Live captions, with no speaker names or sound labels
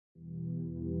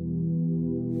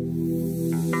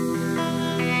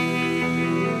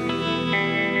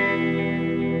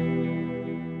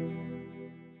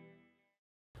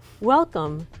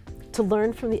Welcome to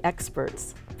Learn from the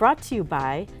Experts, brought to you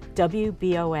by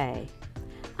WBOA.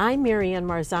 I'm Marianne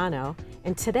Marzano,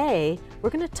 and today we're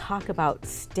going to talk about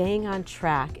staying on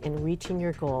track and reaching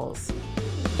your goals.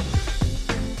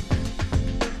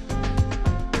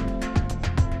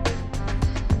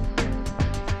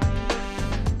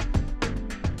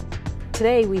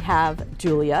 Today we have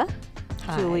Julia.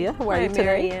 Hi. Julia, how are you today?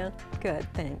 Marianne. Good,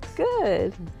 thanks.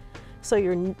 Good. So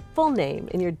your full name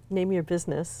and your name of your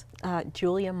business?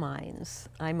 Julia Mines.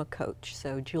 I'm a coach,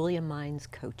 so Julia Mines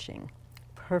Coaching.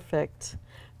 Perfect.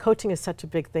 Coaching is such a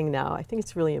big thing now. I think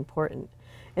it's really important.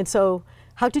 And so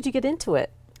how did you get into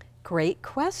it? Great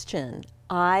question.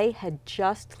 I had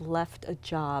just left a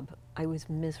job. I was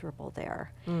miserable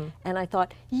there. And I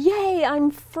thought, yay, I'm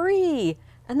free.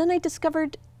 And then I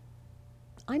discovered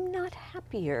I'm not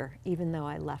happier even though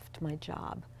I left my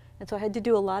job. And so I had to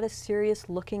do a lot of serious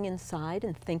looking inside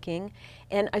and thinking.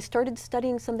 And I started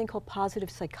studying something called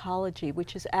positive psychology,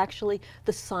 which is actually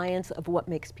the science of what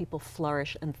makes people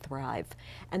flourish and thrive.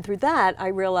 And through that, I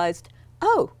realized,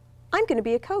 oh, I'm going to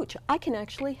be a coach. I can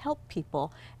actually help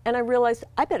people. And I realized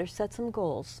I better set some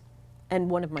goals. And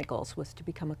one of my goals was to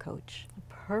become a coach.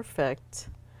 Perfect.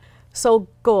 So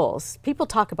goals. People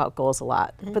talk about goals a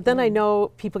lot, but then I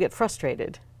know people get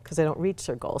frustrated because they don't reach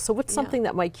their goals. So what's something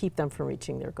that might keep them from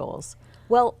reaching their goals?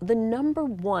 Well, the number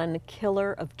one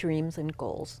killer of dreams and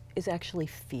goals is actually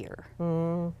fear.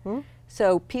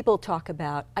 So people talk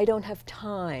about, I don't have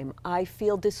time, I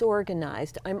feel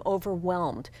disorganized, I'm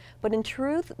overwhelmed. But in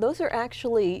truth, those are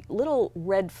actually little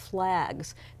red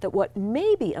flags that what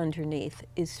may be underneath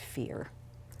is fear.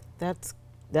 That's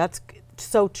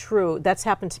so true. That's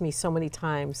happened to me so many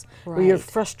times where you're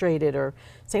frustrated or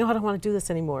saying, oh, I don't want to do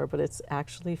this anymore, but it's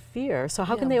actually fear. So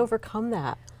how can they overcome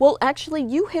that? Well, actually,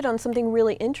 you hit on something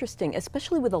really interesting,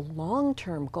 especially with a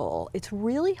long-term goal. It's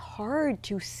really hard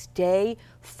to stay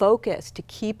focused, to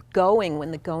keep going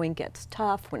when the going gets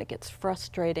tough, when it gets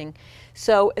frustrating.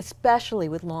 So especially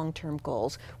with long-term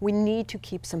goals, we need to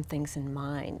keep some things in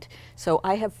mind. So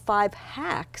I have 5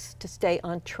 hacks to stay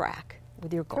on track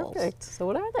with your goals. Perfect. So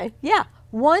what are they? Yeah.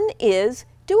 One is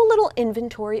do a little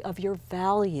inventory of your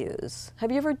values.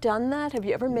 Have you ever done that? Have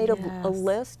you ever made a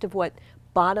list of what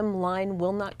bottom line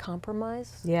will not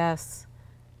compromise? Yes.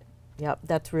 Yep,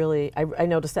 that's really, I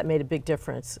noticed that made a big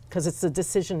difference because it's the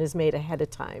decision is made ahead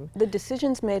of time. The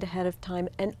decision's made ahead of time,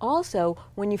 and also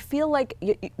when you feel like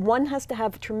one has to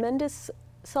have tremendous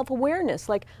self-awareness,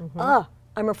 like,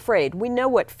 I'm afraid. We know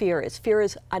what fear is. Fear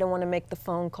is, I don't want to make the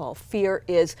phone call. Fear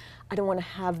is, I don't want to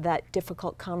have that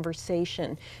difficult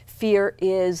conversation. Fear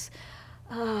is,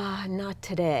 not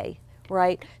today,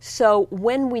 right? So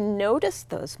when we notice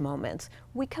those moments,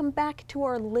 we come back to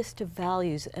our list of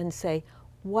values and say,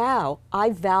 wow, I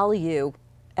value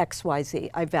XYZ.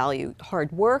 I value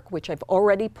hard work, which I've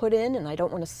already put in, and I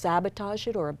don't want to sabotage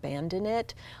it or abandon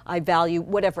it. I value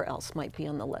whatever else might be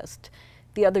on the list.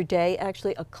 The other day,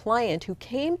 actually, a client who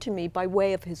came to me by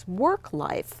way of his work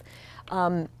life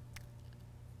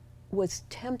was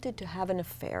tempted to have an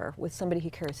affair with somebody he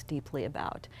cares deeply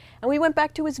about. And we went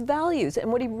back to his values,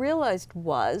 and what he realized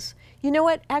was, you know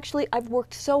what, actually, I've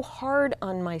worked so hard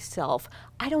on myself,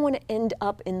 I don't want to end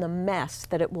up in the mess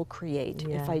that it will create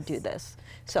if I do this.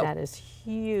 So that is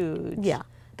huge. Yeah,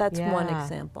 that's one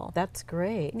example. That's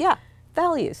great. Yeah.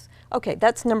 Values. Okay,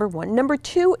 that's number one. Number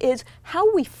two is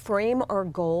how we frame our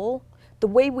goal. The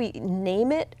way we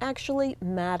name it actually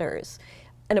matters.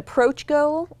 An approach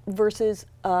goal versus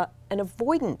an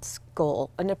avoidance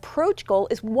goal. An approach goal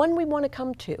is one we want to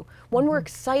come to, one we're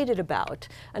excited about.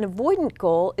 An avoidant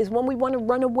goal is one we want to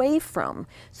run away from.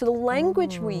 So the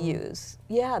language we use,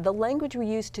 the language we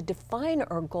use to define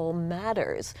our goal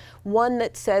matters. One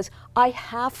that says, I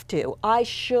have to, I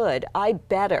should, I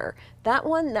better. That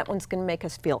one's going to make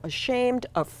us feel ashamed,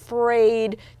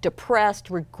 afraid, depressed,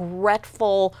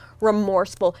 regretful,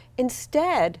 remorseful.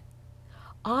 Instead,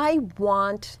 I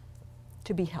want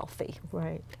to be healthy.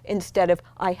 Right. Instead of,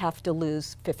 I have to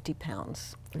lose 50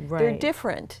 pounds. Right. They're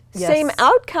different. Yes. Same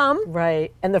outcome.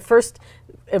 Right. And the first,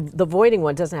 the avoiding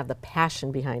one doesn't have the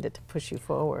passion behind it to push you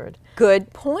forward.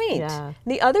 Good point. Yeah.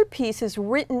 The other piece is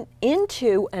written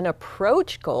into an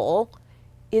approach goal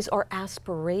is our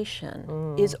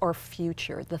aspiration, is our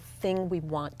future, the thing we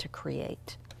want to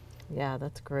create. Yeah,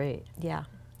 that's great. Yeah.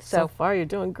 So far you're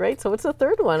doing great. So what's the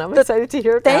third one? I'm excited to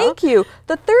hear it now. Thank you.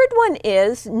 The third one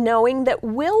is knowing that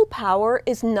willpower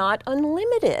is not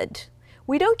unlimited.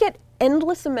 We don't get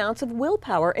endless amounts of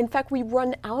willpower. In fact, we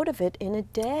run out of it in a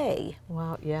day.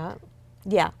 Wow, yeah.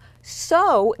 Yeah.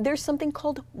 So there's something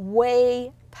called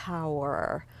way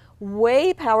power.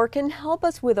 Way power can help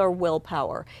us with our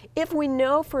willpower. If we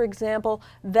know, for example,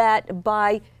 that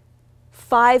by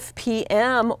 5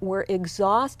 p.m. we're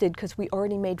exhausted because we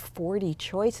already made 40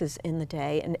 choices in the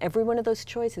day, and every one of those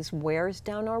choices wears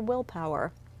down our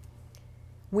willpower,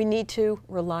 we need to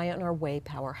rely on our way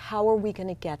power. How are we going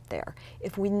to get there?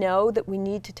 If we know that we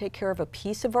need to take care of a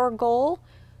piece of our goal,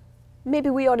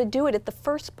 maybe we ought to do it at the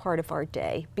first part of our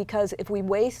day, because if we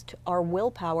waste our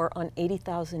willpower on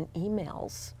 80,000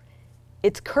 emails,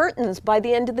 it's curtains by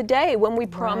the end of the day when we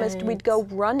promised we'd go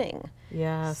running.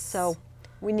 Yes. So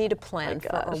we need a plan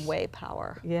for our way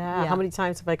power. Yeah. How many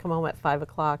times have I come home at 5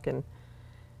 o'clock and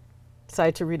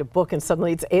decided to read a book and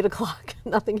suddenly it's 8 o'clock,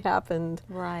 nothing happened.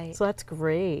 Right. So that's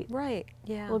great. Right,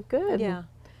 yeah. Well, good. Yeah.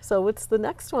 So what's the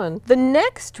next one? The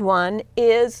next one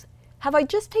is, have I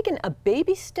just taken a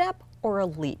baby step or a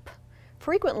leap?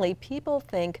 Frequently people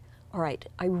think, all right,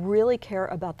 I really care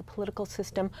about the political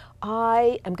system.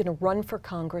 I am going to run for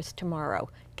Congress tomorrow.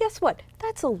 Guess what?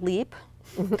 That's a leap.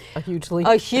 A huge leap.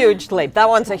 A huge leap. That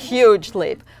one's a huge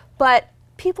leap. But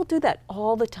people do that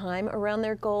all the time around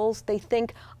their goals. They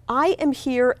think, I am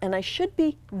here and I should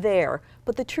be there.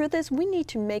 But the truth is, we need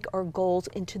to make our goals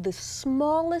into the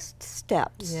smallest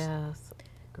steps. Yes.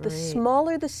 Great. The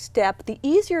smaller the step, the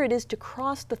easier it is to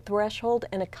cross the threshold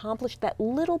and accomplish that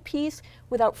little piece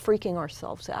without freaking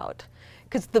ourselves out.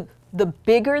 Because the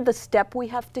bigger the step we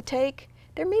have to take,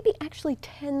 there may be actually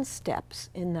 10 steps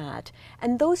in that.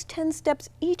 And those 10 steps,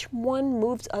 each one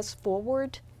moves us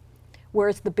forward,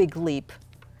 whereas the big leap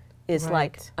is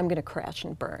like, I'm going to crash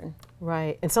and burn.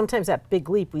 Right. And sometimes that big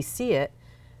leap, we see it,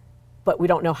 but we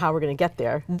don't know how we're going to get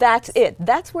there. That's it.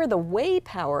 That's where the way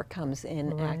power comes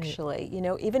in, actually. You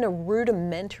know, even a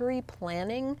rudimentary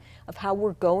planning of how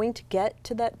we're going to get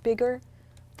to that bigger,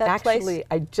 that place. Actually,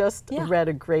 I just read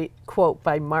a great quote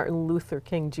by Martin Luther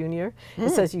King Jr. It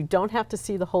says, you don't have to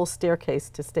see the whole staircase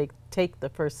to take the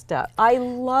first step. I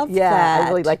love that. Yeah, I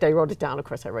really liked it. I wrote it down. Of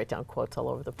course, I write down quotes all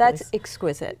over the place. That's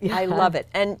exquisite. I love it.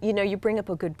 And you know, you bring up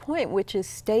a good point, which is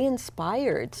stay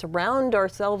inspired. Surround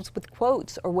ourselves with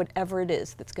quotes or whatever it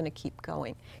is that's going to keep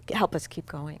going. Help us keep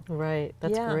going. Right.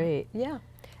 That's great. Yeah.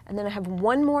 And then I have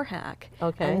one more hack.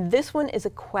 Okay. And this one is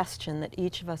a question that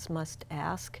each of us must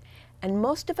ask. And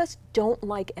most of us don't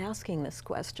like asking this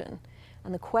question.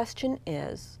 And the question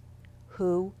is,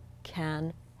 who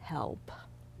can help?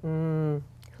 Who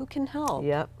can help?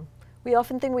 Yep. We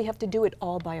often think we have to do it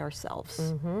all by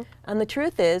ourselves. And the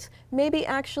truth is, maybe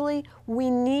actually we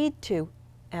need to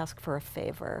ask for a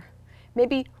favor.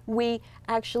 Maybe we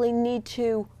actually need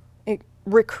to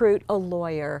recruit a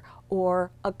lawyer or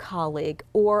a colleague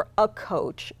or a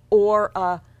coach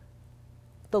or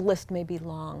the list may be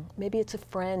long. Maybe it's a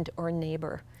friend or a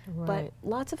neighbor. But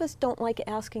lots of us don't like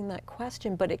asking that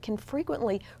question, but it can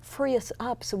frequently free us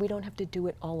up so we don't have to do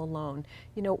it all alone.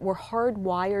 You know, we're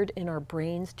hardwired in our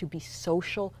brains to be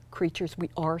social creatures. We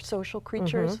are social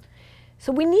creatures.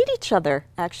 So we need each other,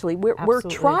 actually. We're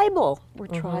tribal. We're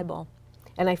tribal.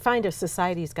 And I find our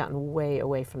society's gotten way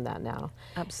away from that now.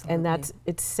 Absolutely. And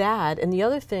it's sad. And the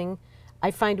other thing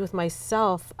I find with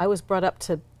myself, I was brought up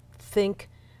to think,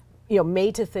 you know,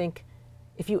 made to think,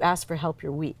 if you ask for help,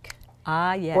 you're weak.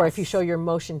 Ah, yes. Or if you show your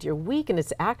emotions, you're weak. And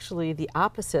it's actually the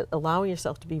opposite. Allowing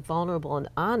yourself to be vulnerable and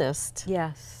honest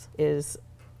is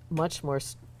much more,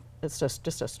 it's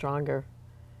just a stronger,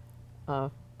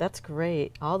 that's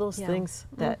great. All those things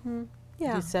that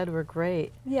you said were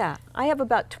great. Yeah, I have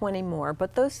about 20 more,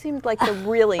 but those seemed like the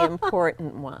really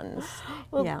important ones.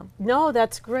 Well, no,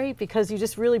 that's great, because you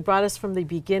just really brought us from the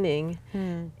beginning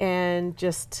and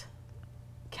just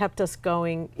kept us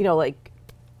going, you know, like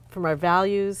from our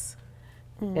values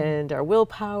and our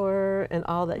willpower and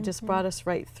all that, just brought us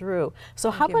right through.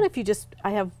 So how about if you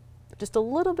I have just a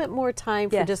little bit more time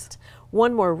for just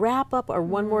one more wrap up or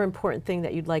one more important thing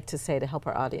that you'd like to say to help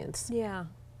our audience. Yeah.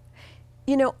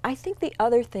 You know, I think the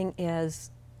other thing is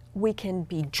we can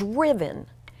be driven,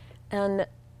 and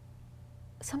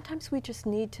sometimes we just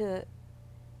need to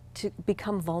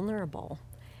become vulnerable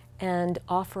and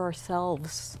offer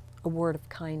ourselves a word of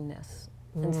kindness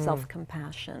and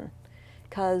self-compassion,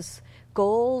 because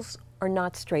goals are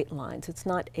not straight lines. It's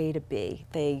not A to B.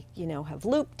 They, you know, have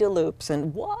loop-de-loops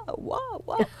and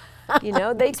whoa. You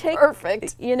know, they take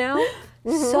perfect. You know,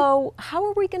 so how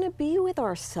are we going to be with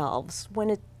ourselves when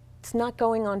it's not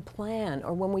going on plan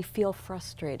or when we feel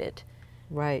frustrated?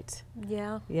 Right.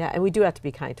 Yeah. Yeah, and we do have to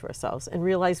be kind to ourselves and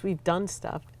realize we've done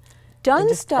stuff.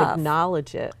 Just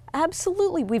acknowledge it.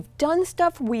 Absolutely. We've done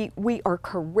stuff. We are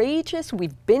courageous.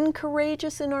 We've been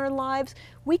courageous in our lives.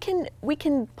 We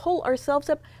can pull ourselves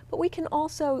up, but we can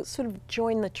also sort of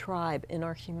join the tribe in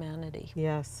our humanity.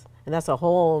 Yes. And that's a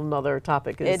whole nother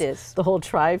topic. It is. The whole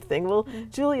tribe thing. Well,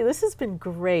 Julia, this has been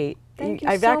great. Thank you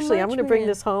I'm so going much, to bring Marianne.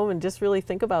 this home and just really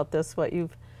think about this, what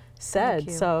you've said. Thank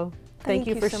you. So thank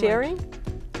you for so sharing. much.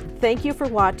 Thank you for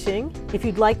watching. If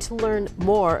you'd like to learn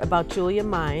more about Julia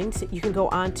Mines, you can go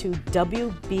on to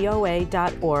wboa.org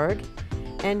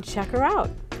and check her out.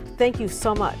 Thank you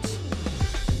so much.